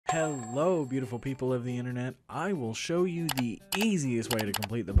Hello, beautiful people of the internet. I will show you the easiest way to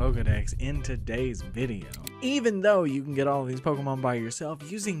complete the Pokedex in today's video. Even though you can get all of these Pokemon by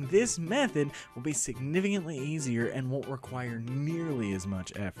yourself, using this method will be significantly easier and won't require nearly as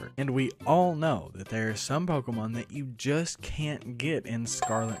much effort. And we all know that there are some Pokemon that you just can't get in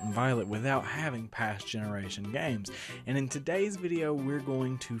Scarlet and Violet without having past generation games. And in today's video, we're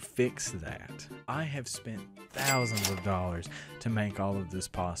going to fix that. I have spent thousands of dollars to make all of this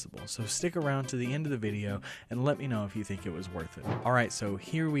possible. So stick around to the end of the video and let me know if you think it was worth it. Alright, so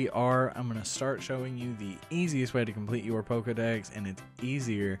here we are. I'm going to start showing you the easiest way to complete your Pokedex, and it's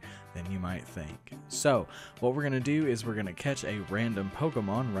easier than you might think. So what we're going to do is we're going to catch a random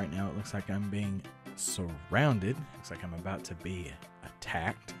Pokemon. Right now it looks like I'm being surrounded. Looks like I'm about to be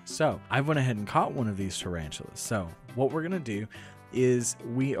attacked. So I went ahead and caught one of these tarantulas. So what we're going to do is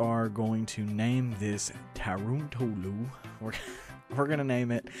we are going to name this Taruntolu. We're going to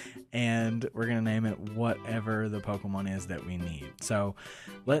name it, and we're going to name it whatever the Pokemon is that we need. So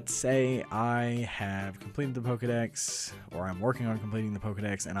let's say I have completed the Pokedex, or I'm working on completing the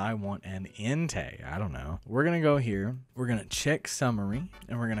Pokedex, and I want an Entei. I don't know. We're going to go here. We're going to check summary,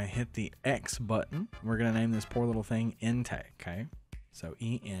 and we're going to hit the X button. We're going to name this poor little thing Entei, okay? So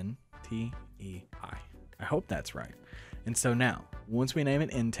Entei. I hope that's right. And so now, once we name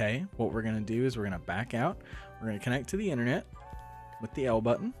it Entei, what we're going to do is we're going to back out. We're going to connect to the internet with the L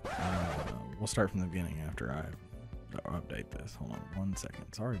button. We'll start from the beginning after I update this. Hold on 1 second.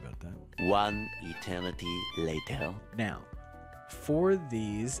 Sorry about that. One eternity later. Now, for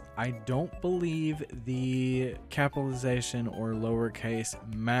these, I don't believe the capitalization or lowercase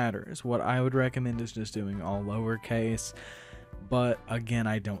matters. What I would recommend is just doing all lowercase. But again,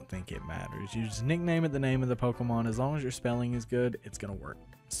 I don't think it matters. You just nickname it the name of the Pokemon. As long as your spelling is good, it's going to work.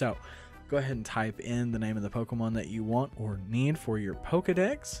 So go ahead and type in the name of the Pokemon that you want or need for your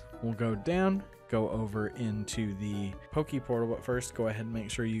Pokedex. We'll go down, go over into the Poke Portal, but first go ahead and make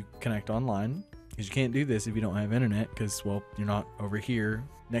sure you connect online, because you can't do this if you don't have internet, because, well, you're not over here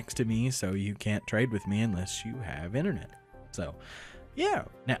next to me, so you can't trade with me unless you have internet. So yeah.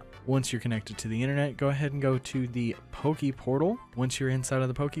 Now, once you're connected to the internet, go ahead and go to the Poke Portal. Once you're inside of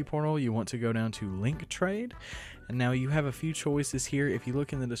the Poke Portal, you want to go down to Link Trade. And now you have a few choices here. If you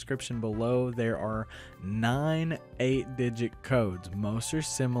look in the description below, there are 9 8-digit codes. Most are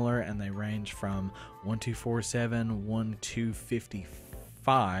similar, and they range from 1247,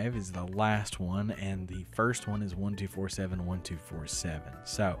 1255 is the last one, and the first one is 1247, 1247.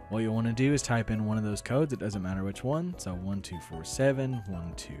 So what you want to do is type in one of those codes. It doesn't matter which one. So 1247,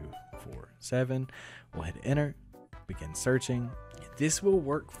 1247. We'll hit enter, begin searching. This will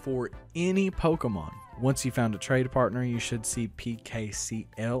work for any Pokemon. Once you found a trade partner, you should see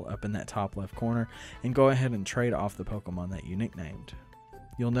PKCL up in that top left corner, and go ahead and trade off the Pokemon that you nicknamed.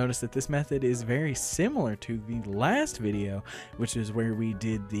 You'll notice that this method is very similar to the last video, which is where we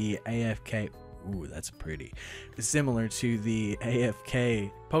did the AFK. Ooh, that's pretty. It's similar to the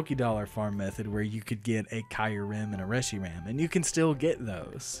AFK Pokédollar farm method, where you could get a Kyurem and a Reshiram, and you can still get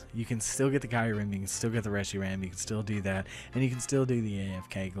those. You can still get the Kyurem, you can still get the Reshiram, you can still do that, and you can still do the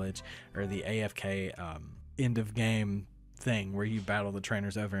AFK glitch, or the AFK end of game thing where you battle the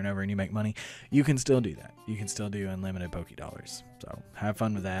trainers over and over and you make money. You can still do that. You can still do unlimited Pokédollars. So have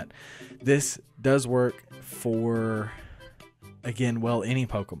fun with that. This does work for, again, well, any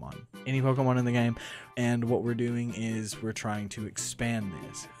Pokemon in the game. And what we're doing is we're trying to expand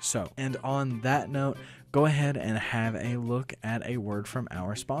this. So, and on that note, go ahead and have a look at a word from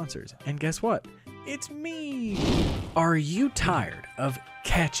our sponsors. And guess what? It's me! Are you tired of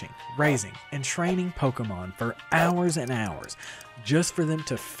catching, raising, and training Pokemon for hours and hours just for them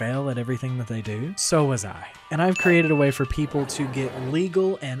to fail at everything that they do? So was I. And I've created a way for people to get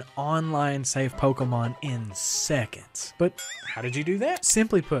legal and online safe Pokemon in seconds. But how did you do that?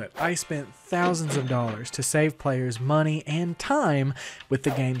 Simply put, I spent thousands of dollars to save players money and time with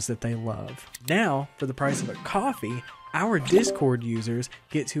the games that they love. Now, for the price of a coffee, our Discord users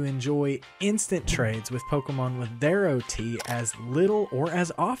get to enjoy instant trades with Pokemon with their OT as little or as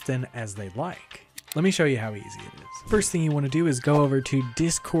often as they like. Let me show you how easy it is. First thing you want to do is go over to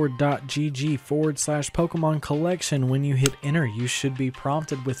discord.gg/Pokemon collection. When you hit enter, you should be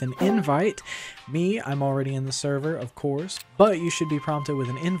prompted with an invite. Me, I'm already in the server, of course, but you should be prompted with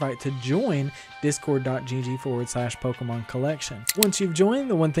an invite to join discord.gg/Pokemon collection. Once you've joined,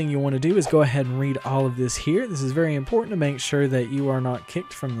 the one thing you want to do is go ahead and read all of this here. This is very important to make sure that you are not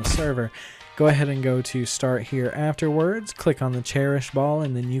kicked from the server. go ahead and go to start here afterwards, click on the cherish ball,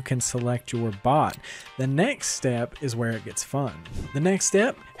 and then you can select your bot. The next step is where it gets fun. The next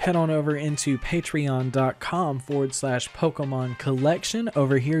step, head on over into patreon.com/Pokemon collection.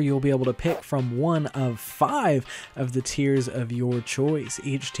 Over here, you'll be able to pick from one of 5 of the tiers of your choice,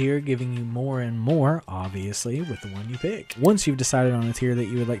 each tier giving you more and more, obviously, with the one you pick. Once you've decided on a tier that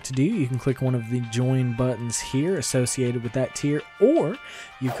you would like to do, you can click one of the join buttons here associated with that tier, or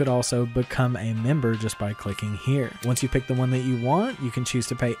you could also become a member just by clicking here. Once you pick the one that you want, you can choose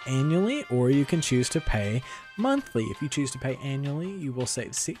to pay annually, or you can choose to pay monthly. If you choose to pay annually, you will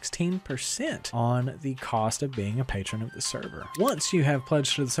save 16% on the cost of being a patron of the server. Once you have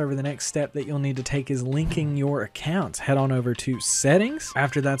pledged to the server, the next step that you'll need to take is linking your accounts. Head on over to settings.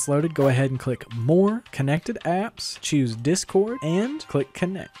 After that's loaded, go ahead and click more, connected apps, choose Discord, and click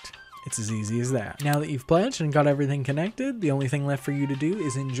connect. It's as easy as that. Now that you've pledged and got everything connected, the only thing left for you to do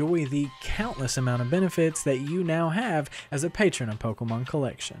is enjoy the countless amount of benefits that you now have as a patron of Pokemon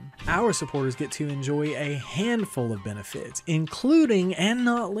Collection. Our supporters get to enjoy a handful of benefits, including and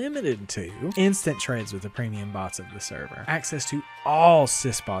not limited to instant trades with the premium bots of the server, access to all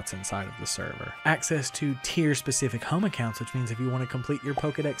sys bots inside of the server, access to tier specific home accounts, which means if you want to complete your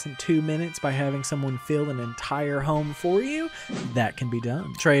Pokedex in 2 minutes by having someone fill an entire home for you, that can be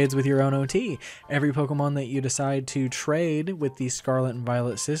done. Trades with your own OT. Every Pokemon that you decide to trade with the Scarlet and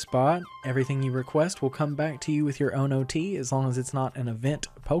Violet Sysbot, everything you request will come back to you with your own OT as long as it's not an event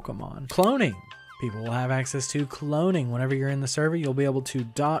Pokemon. Cloning. People will have access to cloning. Whenever you're in the server, you'll be able to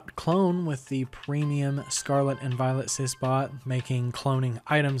clone with the premium Scarlet and Violet Sysbot, making cloning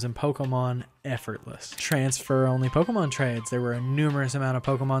items and Pokemon effortless. Transfer only Pokemon trades. There were a numerous amount of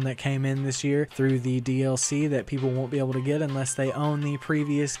Pokemon that came in this year through the DLC that people won't be able to get unless they own the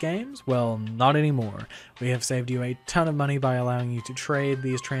previous games. Well, not anymore. We have saved you a ton of money by allowing you to trade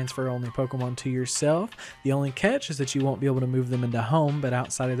these transfer only Pokemon to yourself. The only catch is that you won't be able to move them into home, but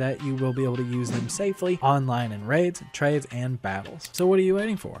outside of that, you will be able to use them safely online in raids, trades, and battles. So what are you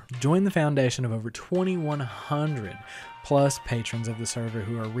waiting for? Join the foundation of over 2,100 plus patrons of the server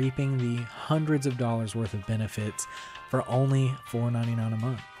who are reaping the hundreds of dollars worth of benefits for only $4.99 a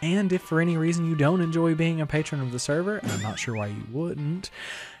month. And if for any reason you don't enjoy being a patron of the server, and I'm not sure why you wouldn't,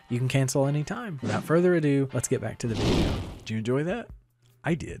 you can cancel anytime. Without further ado, let's get back to the video. Did you enjoy that?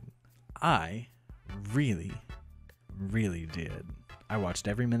 I did. I really, really did. I watched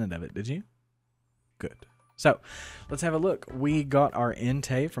every minute of it. Did you? Good. So let's have a look. We got our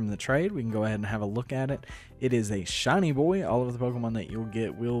Entei from the trade. We can go ahead and have a look at it. It is a shiny boy. All of the Pokemon that you'll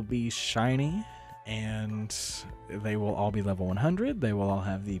get will be shiny, and they will all be level 100. They will all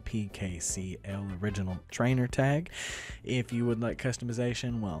have the PKCL original trainer tag. If you would like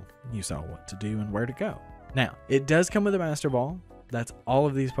customization, well, you saw what to do and where to go. Now, it does come with a Master Ball. That's all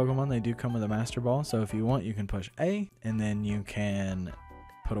of these Pokemon. They do come with a Master Ball. So if you want, you can push A, and then you can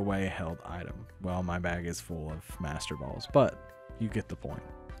put away a held item. Well, my bag is full of Master Balls, but you get the point.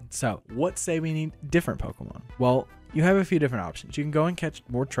 So let's say we need different Pokemon. Well, you have a few different options. You can go and catch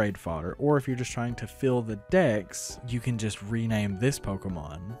more trade fodder, or if you're just trying to fill the decks, you can just rename this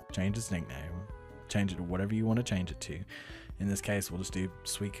Pokemon, change its nickname, change it to whatever you want to change it to. In this case, we'll just do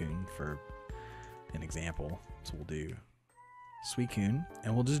Suicune for an example. So we'll do Suicune,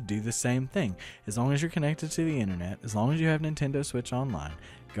 and we'll just do the same thing. As long as you're connected to the internet, as long as you have Nintendo Switch Online,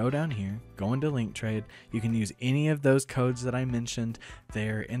 go down here, go into Link Trade. You can use any of those codes that I mentioned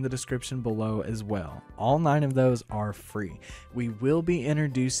there in the description below as well. All 9 of those are free. We will be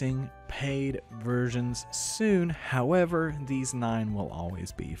introducing paid versions soon. However, these 9 will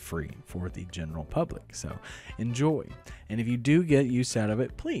always be free for the general public. So enjoy. And if you do get use out of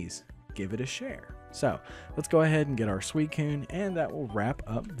it, please give it a share. So let's go ahead and get our Suicune, and that will wrap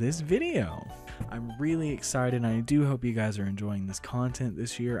up this video. I'm really excited, and I do hope you guys are enjoying this content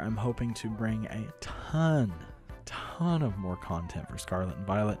this year. I'm hoping to bring a ton of more content for Scarlet and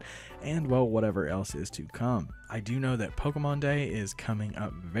Violet, and well, whatever else is to come. I do know that Pokemon Day is coming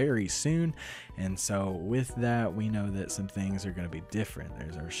up very soon, and so with that, we know that some things are going to be different.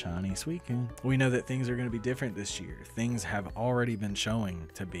 There's our shiny Suicune. We know that things are going to be different this year. Things have already been showing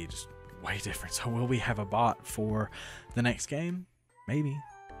to be just way different. So will we have a bot for the next game? Maybe.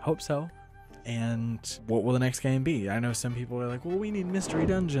 Hope so. And what will the next game be? I know some people are like, well, we need Mystery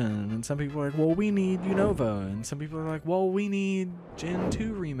Dungeon, and some people are like, well, we need Unova, and some people are like, well, we need Gen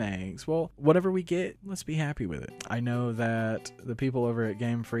 2 remakes. Well, whatever we get, let's be happy with it. I know that the people over at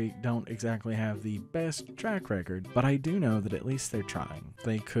Game Freak don't exactly have the best track record, but I do know that at least they're trying.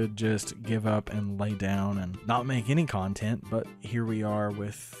 They could just give up and lay down and not make any content, but here we are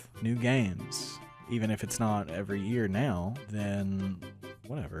with new games. Even if it's not every year now, then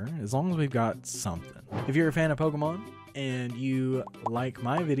whatever, as long as we've got something. If you're a fan of Pokemon and you like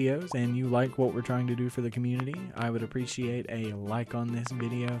my videos and you like what we're trying to do for the community, I would appreciate a like on this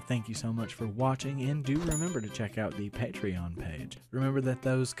video. Thank you so much for watching, and do remember to check out the Patreon page. Remember that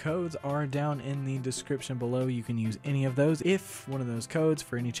those codes are down in the description below. You can use any of those. If one of those codes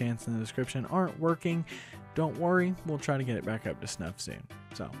for any chance in the description aren't working, don't worry, we'll try to get it back up to snuff soon.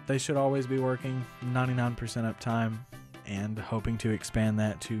 So they should always be working, 99% uptime, and hoping to expand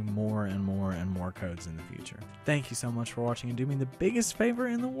that to more and more and more codes in the future. Thank you so much for watching, and do me the biggest favor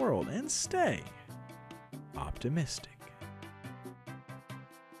in the world and stay optimistic.